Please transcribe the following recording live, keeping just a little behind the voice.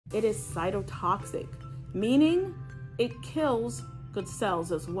it is cytotoxic, meaning it kills good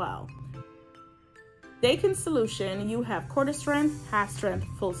cells as well. Dakin Solution, you have quarter strength, half strength,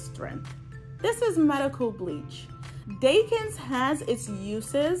 full strength. This is medical bleach. Dakin's has its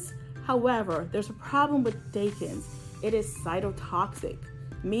uses. However, there's a problem with Dakin's. It is cytotoxic,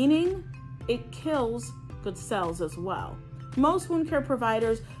 meaning it kills good cells as well. Most wound care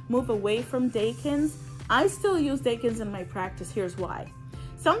providers move away from Dakin's. I still use Dakin's in my practice. Here's why.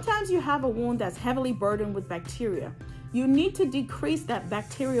 Sometimes you have a wound that's heavily burdened with bacteria. You need to decrease that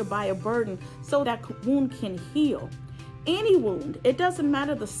bacteria bioburden so that wound can heal. Any wound, it doesn't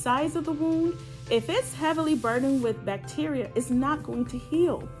matter the size of the wound, if it's heavily burdened with bacteria, it's not going to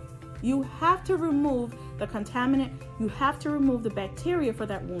heal. You have to remove the contaminant, you have to remove the bacteria for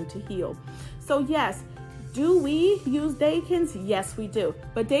that wound to heal. So yes, do we use Dakin's? Yes, we do.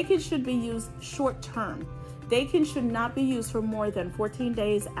 But Dakin should be used short term. Dakin should not be used for more than 14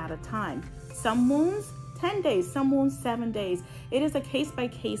 days at a time. Some wounds, 10 days, some wounds 7 days. It is a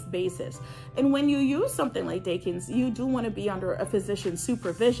case-by-case basis. And when you use something like Dakin's, you do want to be under a physician's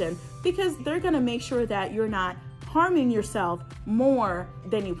supervision because they're going to make sure that you're not harming yourself more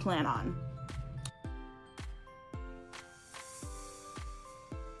than you plan on.